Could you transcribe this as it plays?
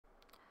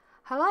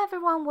Hello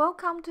everyone,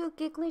 welcome to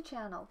Giggly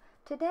channel.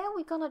 Today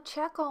we're gonna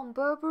check on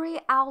Burberry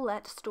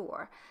Outlet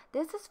store.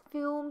 This is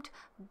filmed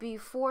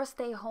before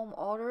stay-home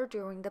order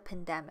during the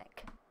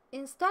pandemic.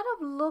 Instead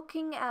of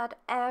looking at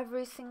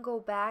every single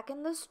bag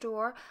in the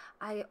store,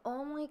 I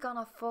only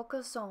gonna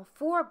focus on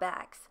 4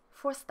 bags,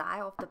 4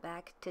 style of the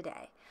bag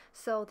today.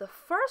 So the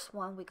first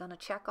one we're gonna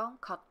check on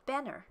called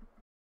banner.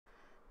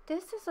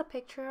 This is a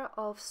picture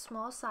of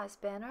small size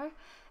banner.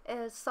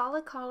 It's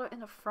solid color in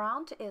the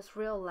front, is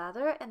real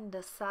leather, and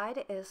the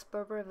side is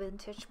Burberry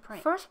vintage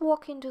print. First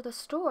walk into the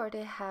store,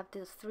 they have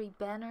these 3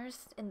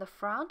 banners in the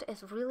front.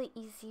 It's really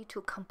easy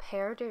to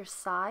compare their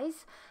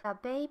size.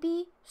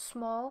 Baby,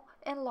 small,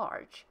 and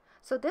large.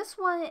 So this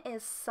one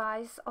is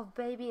size of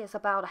baby is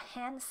about a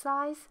hand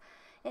size,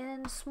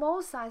 and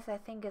small size I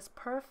think is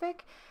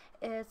perfect.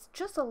 It's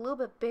just a little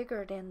bit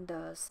bigger than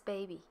the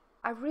baby.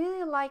 I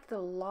really like the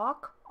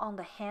lock on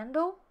the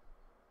handle.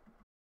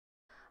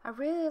 I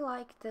really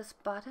like this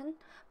button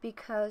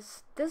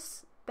because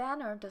this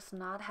banner does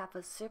not have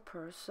a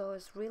zipper, so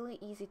it's really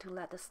easy to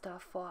let the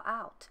stuff fall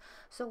out.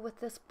 So with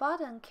this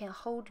button can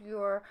hold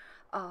your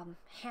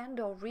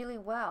handle really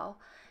well,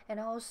 and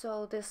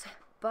also this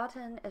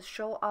button is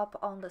show up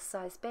on the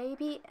size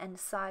baby and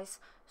size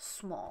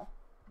small.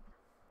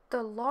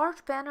 The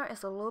large banner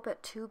is a little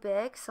bit too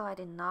big, so I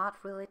did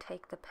not really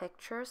take the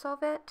pictures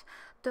of it.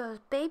 The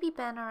baby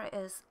banner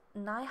is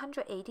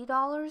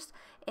 $980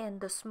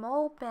 and the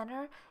small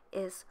banner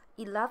is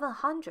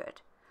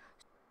 $1,100.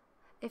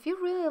 If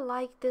you really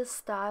like this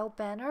style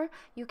banner,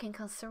 you can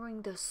consider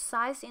the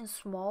size in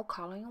small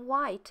color in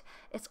white.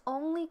 It's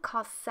only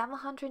cost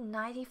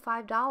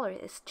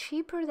 $795. It's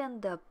cheaper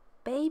than the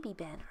baby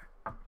banner.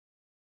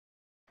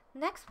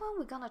 Next one,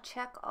 we're gonna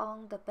check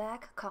on the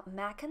bag called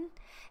Mackin.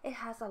 It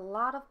has a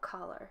lot of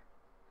color.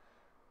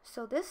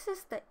 So this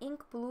is the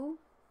ink blue,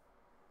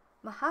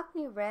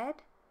 mahogany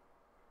red,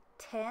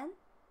 tan.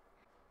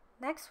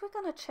 Next, we're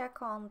gonna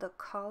check on the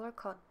color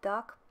called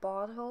dark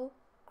bottle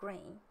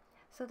green.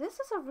 So this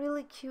is a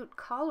really cute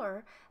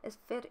color. It's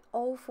fit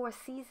all 4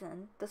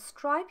 seasons. The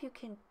stripe you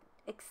can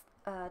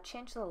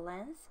change the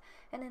length,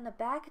 and in the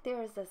back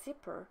there is a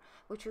zipper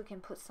which you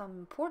can put some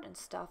important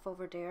stuff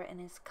over there, and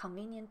it's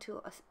convenient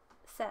to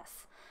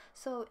access.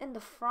 So in the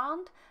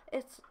front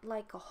it's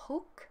like a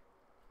hook.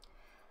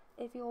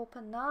 If you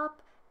open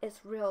up,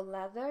 it's real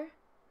leather,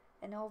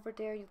 and over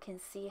there you can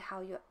see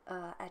how you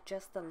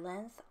adjust the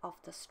length of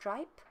the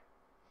stripe.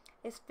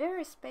 It's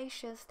very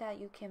spacious that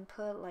you can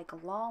put like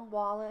a long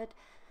wallet,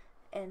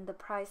 and the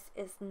price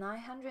is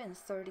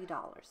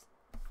 $930.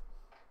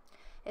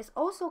 It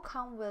also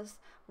comes with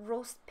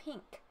rose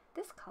pink.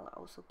 This color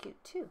also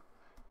cute too.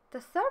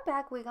 The third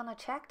bag we're gonna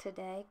check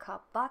today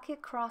called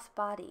Bucket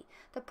Crossbody.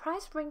 The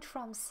price range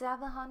from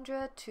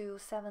 $700 to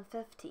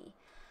 $750.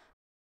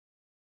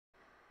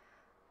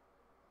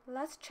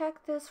 Let's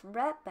check this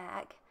red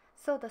bag.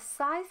 So the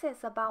size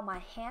is about my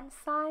hand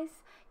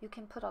size. You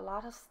can put a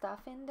lot of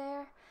stuff in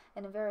there,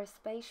 and very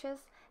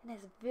spacious, and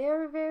it's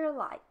very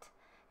light.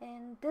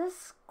 And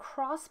this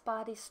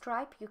crossbody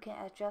stripe, you can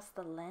adjust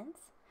the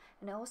length,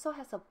 and it also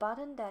has a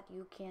button that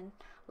you can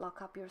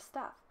lock up your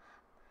stuff.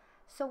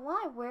 So when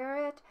I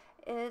wear it,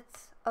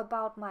 it's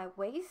about my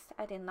waist.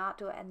 I did not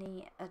do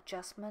any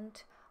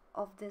adjustment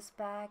of this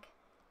bag,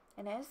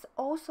 and it's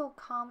also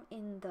come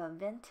in the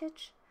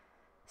vintage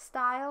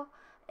style,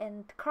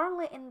 and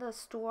currently in the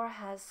store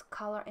has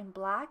color in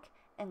black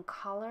and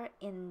color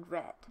in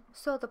red.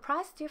 So the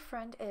price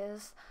difference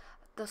is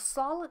the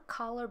solid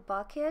color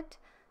bucket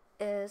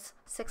is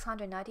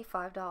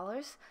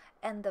 $695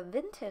 and the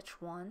vintage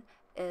one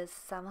is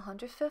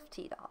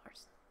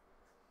 $750.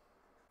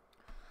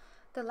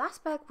 The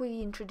last bag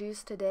we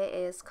introduced today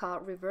is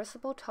called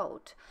reversible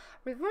tote.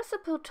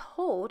 Reversible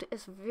tote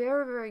is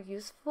very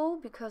useful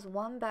because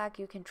one bag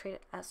you can treat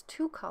it as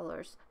 2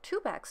 colors,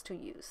 2 bags to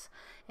use,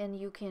 and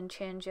you can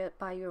change it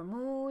by your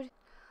mood.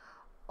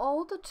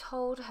 All the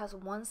tote has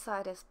one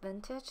side is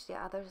vintage, the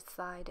other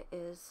side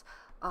is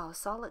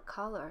solid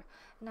color.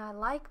 And I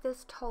like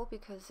this tote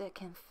because it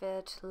can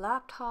fit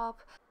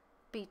laptop,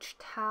 beach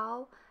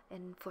towel,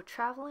 and for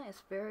traveling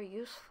it's very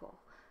useful.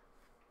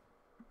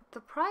 The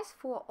price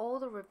for all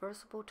the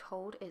reversible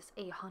tote is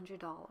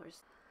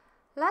 $800.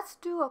 Let's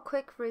do a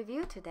quick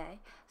review today.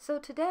 So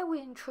today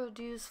we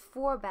introduced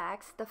 4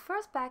 bags. The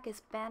first bag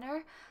is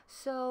banner.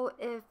 So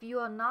if you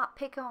are not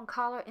picking on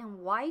color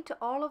in white,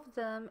 all of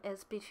them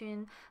is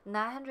between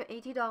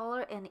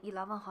 $980 and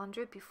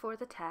 $1,100 before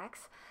the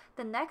tax.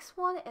 The next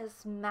one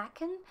is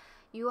Mackin.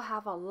 You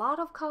have a lot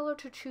of color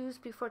to choose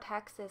before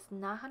tax is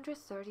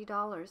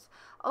 $930.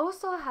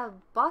 Also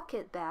have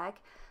bucket bag.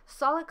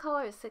 Solid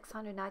color is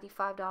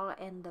 $695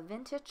 and the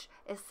vintage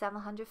is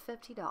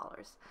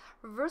 $750.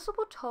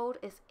 Reversible tote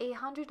is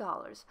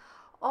 $800.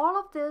 All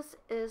of this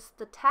is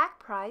the tag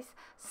price.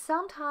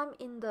 Sometime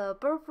in the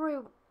Burberry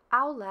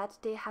Outlet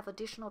they have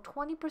additional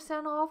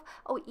 20% off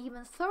or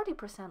even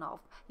 30%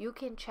 off. You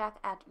can check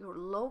at your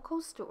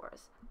local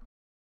stores.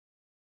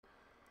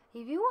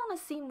 If you want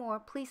to see more,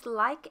 please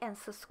like and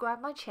subscribe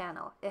my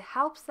channel. It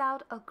helps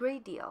out a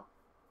great deal.